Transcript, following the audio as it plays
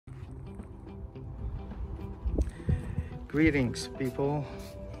Greetings, people.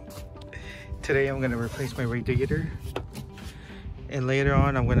 Today I'm going to replace my radiator, and later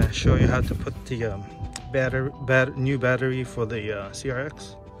on I'm going to show you how to put the new battery for the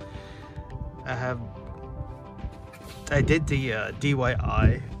CRX. I did the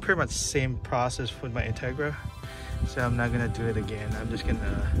DIY, pretty much same process with my Integra, so I'm not going to do it again. I'm just going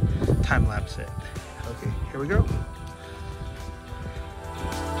to time lapse it. Okay, here we go.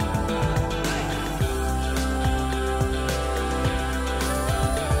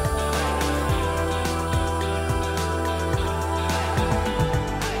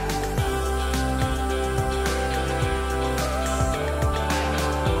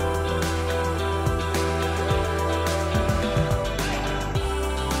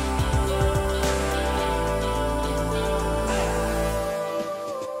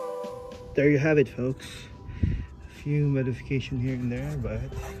 There you have it, folks. A few modifications here and there, but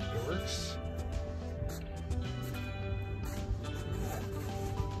it works.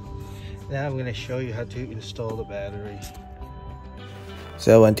 Now I'm going to show you how to install the battery.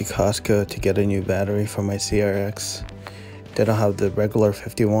 So I went to Costco to get a new battery for my CRX. They don't have the regular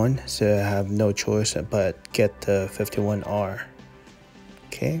 51, so I have no choice but get the 51R.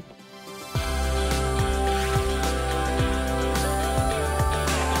 Okay.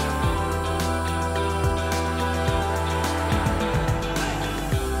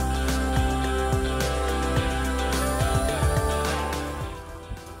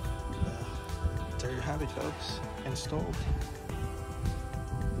 There you have it, folks. Installed.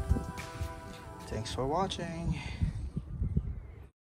 Thanks for watching.